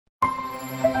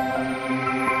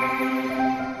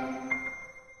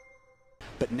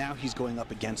but now he's going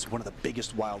up against one of the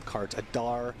biggest wild cards.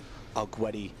 Adar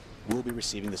Alguetti will be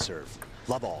receiving the serve.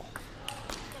 Love all.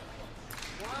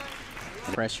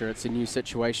 Pressure, it's a new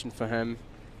situation for him.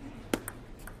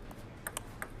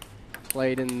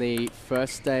 Played in the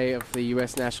first day of the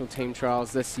US national team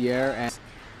trials this year, and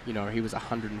you know, he was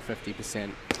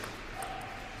 150%.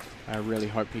 I really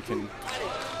hope he can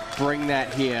bring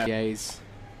that here. NBA's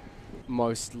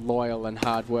most loyal and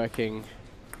hardworking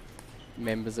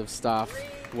members of staff,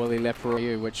 Willie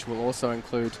Leperoux, which will also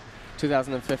include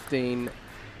 2015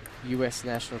 US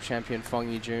national champion Fong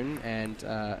Yijun and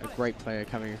a great player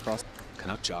coming across.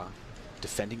 Kanak Jha,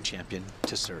 defending champion,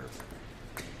 to serve.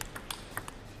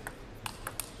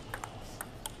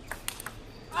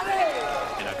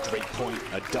 And a great point.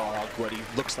 Adar Alguetti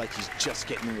looks like he's just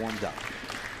getting warmed up.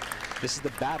 This is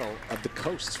the battle of the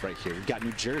coasts right here. We've got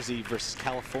New Jersey versus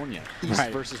California,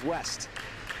 East versus West.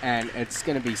 And it's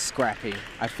going to be scrappy.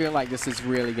 I feel like this is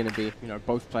really going to be, you know,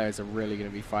 both players are really going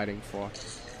to be fighting for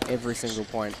every single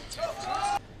point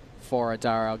for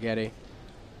Adar Alguetti.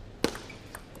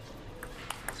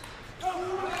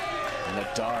 And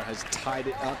Adar has tied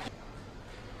it up.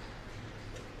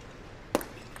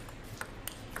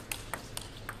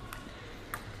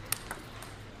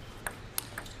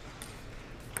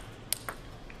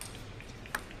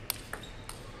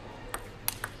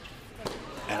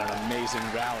 And an amazing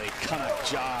rally. Kanak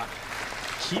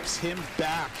Jha keeps him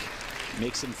back,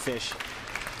 makes him fish.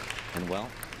 And well,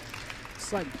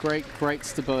 it's like great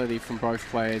stability from both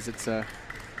players. It's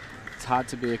hard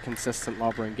to be a consistent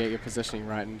lobber and get your positioning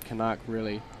right, and Kanak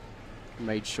really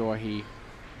made sure he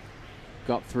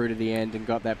got through to the end and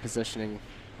got that positioning.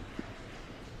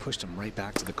 Pushed him right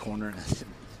back to the corner and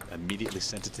immediately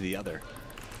sent it to the other.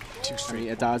 Two straight. I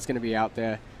mean, Adar's going to be out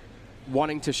there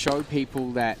wanting to show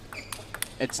people that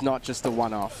it's not just a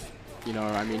one-off. You know,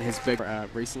 I mean, his big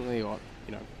recently, or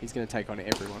you know, he's going to take on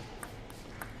everyone.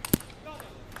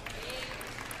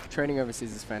 Training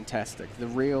overseas is fantastic. The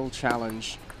real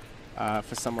challenge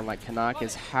for someone like Kanak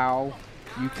is how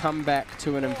you come back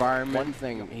to an environment. One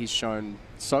thing he's shown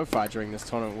so far during this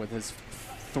tournament with his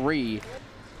 3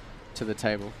 to the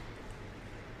table.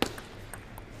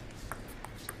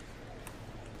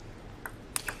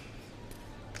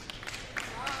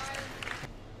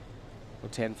 Or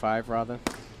 10-5 rather.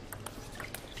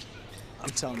 I'm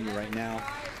telling you right now.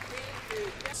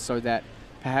 So that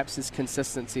perhaps his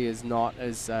consistency is not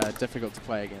as difficult to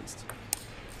play against.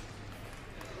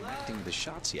 Connecting the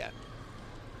shots yet.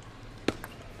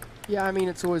 Yeah, I mean,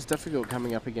 it's always difficult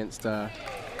coming up against a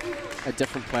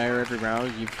different player every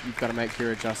round. You've got to make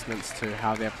your adjustments to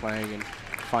how they're playing and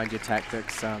find your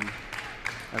tactics. I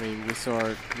mean,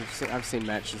 I've seen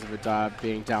matches of Adar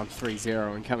being down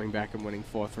 3-0 and coming back and winning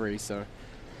 4-3. So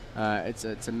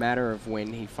it's a matter of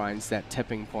when he finds that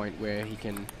tipping point where he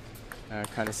can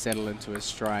kind of settle into his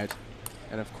stride.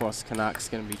 And of course, Kanak's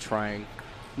going to be trying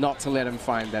not to let him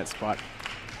find that spot.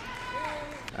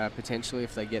 Potentially,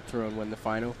 if they get through and win the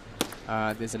final,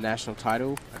 there's a national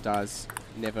title. Adar's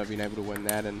never been able to win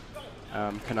that, and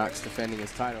Kanak's defending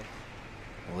his title.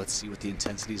 Well, let's see what the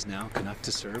intensity is now. Kanak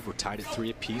to serve. We're tied at 3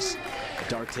 apiece.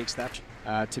 Adar takes that.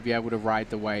 To be able to ride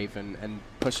the wave and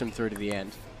push him through to the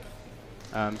end.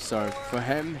 So for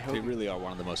him, they really are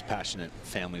one of the most passionate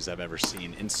families I've ever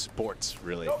seen in sports,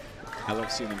 really. I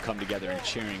love seeing them come together and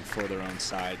cheering for their own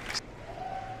side.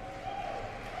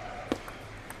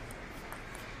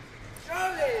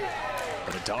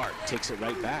 But Adar takes it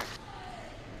right back.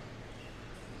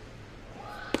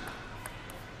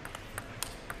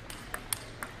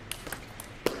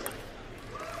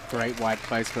 Great wide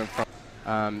placement from.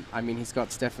 I mean, he's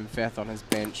got Stefan Feth on his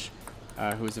bench,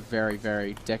 who is a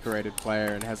very decorated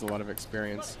player and has a lot of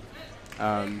experience.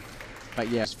 But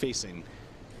yeah, his facing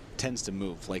tends to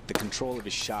move. Like, the control of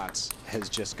his shots has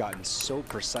just gotten so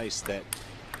precise that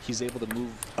he's able to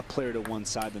move a player to one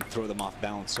side and throw them off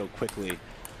balance so quickly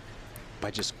by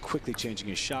just quickly changing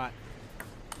his shot.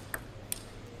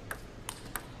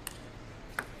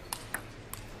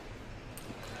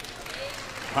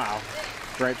 Wow,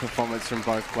 great performance from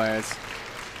both players.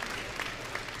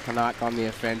 Kanak on the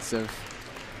offensive.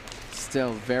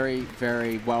 Still very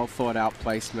well thought out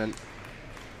placement.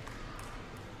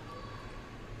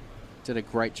 Did a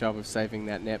great job of saving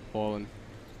that net ball and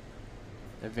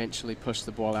eventually pushed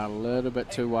the ball out a little bit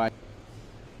too wide.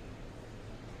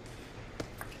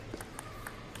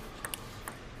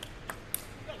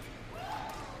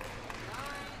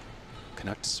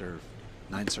 Kanak to serve.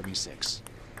 9 serving 6.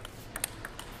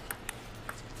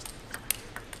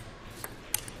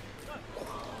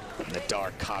 And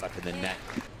Adar caught up in the net.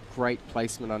 Great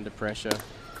placement under pressure.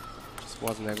 Just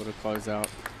wasn't able to close out.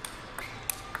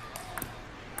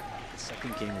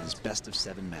 second game of his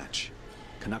best-of-7 match.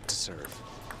 Kanak to serve.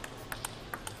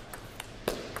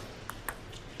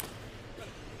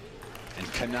 And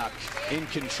Kanak in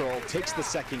control, takes the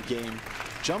second game,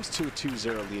 jumps to a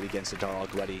 2-0 lead against Adar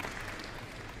Alguetti.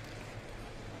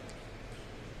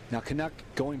 Now Kanak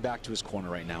going back to his corner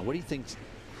right now. What do you think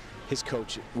his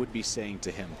coach would be saying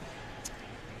to him?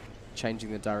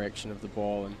 Changing the direction of the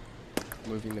ball and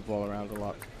moving the ball around a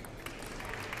lot.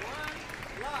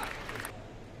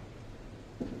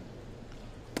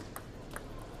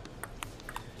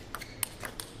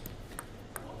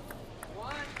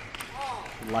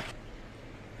 Lucky.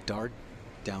 Adar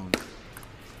down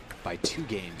by 2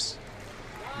 games.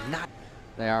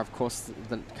 They are, of course,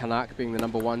 the Kanak being the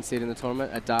 #1 seed in the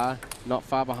tournament. Adar not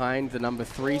far behind the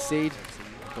 #3 seed.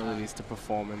 Abilities to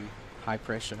perform in high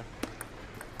pressure.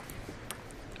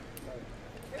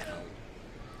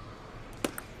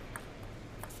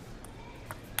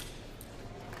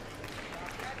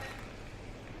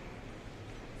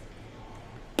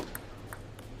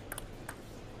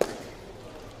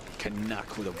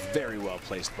 Kanak with a very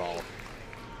well-placed ball.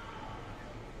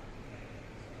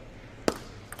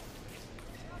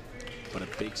 But a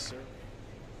big serve.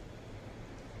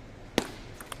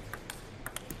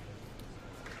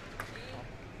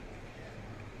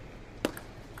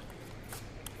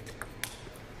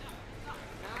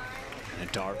 And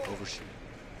Adar overshoot.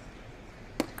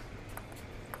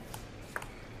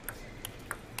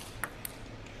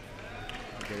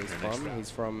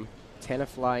 He's from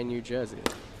Tenafly, New Jersey.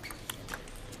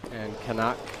 And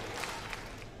Kanak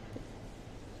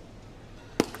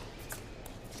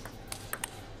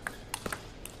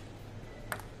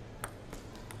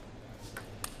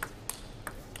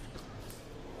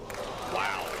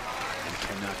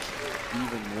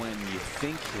even when you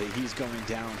think that he's going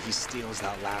down, he steals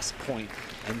that last point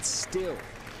and still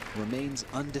remains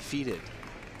undefeated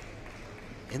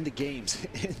in the games,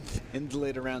 in the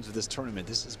later rounds of this tournament.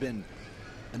 This has been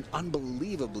an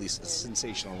unbelievably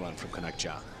sensational run from Kanak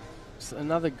Jha. It's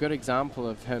another good example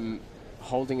of him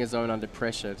holding his own under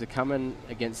pressure to come in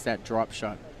against that drop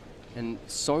shot and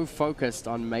so focused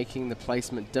on making the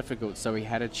placement difficult, so he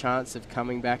had a chance of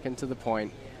coming back into the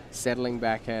point, settling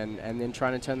back in, and then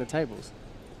trying to turn the tables.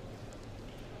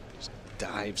 Just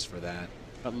dives for that.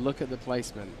 But look at the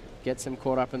placement. Gets him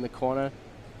caught up in the corner,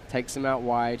 takes him out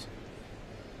wide,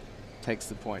 takes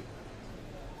the point.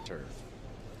 Turf.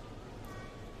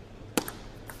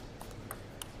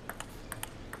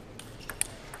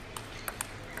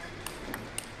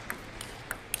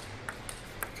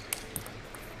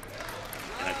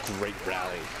 And a great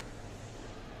rally.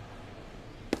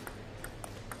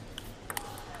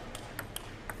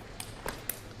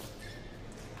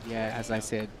 Yeah, as I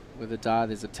said, with Adar,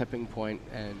 there's a tipping point,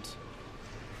 and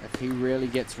if he really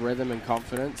gets rhythm and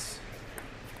confidence,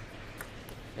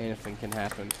 anything can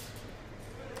happen.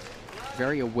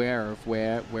 Very aware of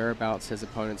whereabouts his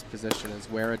opponent's position is,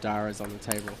 where Adar is on the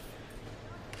table.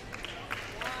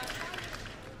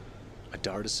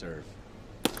 Adar to serve.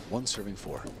 1 serving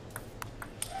 4.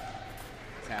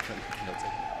 It's happened. He'll take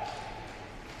it.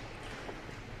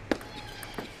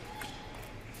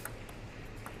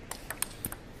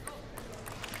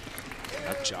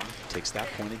 Kanak Jha takes that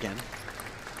point again.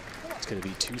 It's going to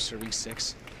be 2 serving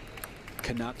 6.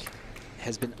 Kanak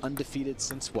has been undefeated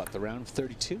since what, the round of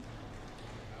 32?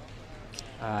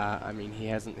 I mean,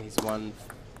 he's won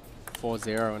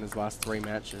 4-0 in his last 3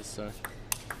 matches, so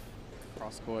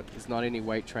cross court is not any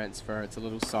weight transfer. It's a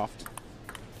little soft.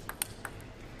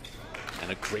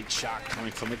 And a great shot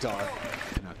coming from Adar.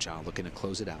 Kanak Jha looking to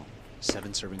close it out.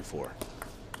 7 serving 4.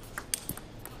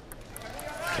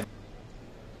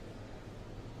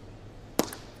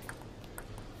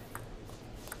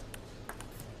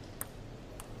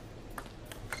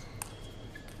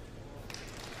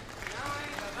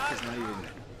 He's not even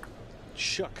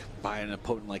shook by an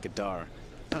opponent like Adar.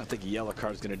 I don't think a yellow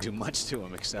card is going to do much to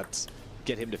him except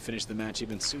get him to finish the match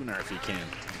even sooner if he can.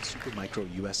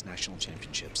 SuperMicro U.S. National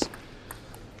Championships.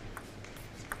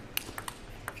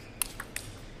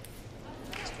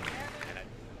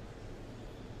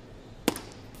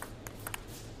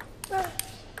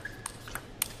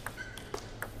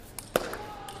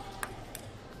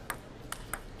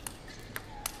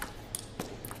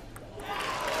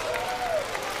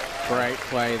 Great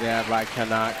play there by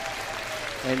Kanak.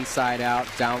 Inside out,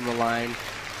 down the line.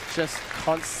 Just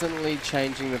constantly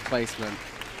changing the placement.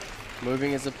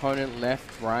 Moving his opponent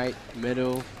left, right,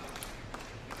 middle.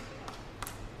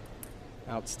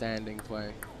 Outstanding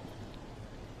play.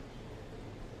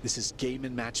 This is game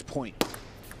and match point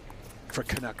for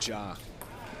Kanak Jha.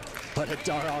 But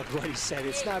Adar Alguetti said,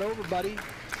 it's not over, buddy.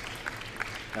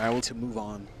 to move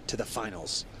on to the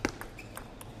finals.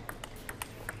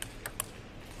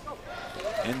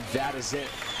 And that is it,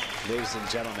 ladies and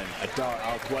gentlemen. Adar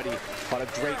Alguetti fought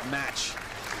a great match,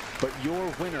 but your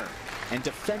winner and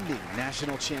defending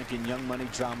national champion Young Money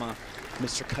Drama,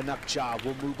 Mr. Kanak Jha,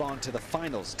 will move on to the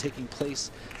finals, taking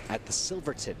place at the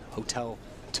Silverton Hotel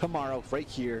tomorrow, right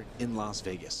here in Las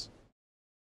Vegas.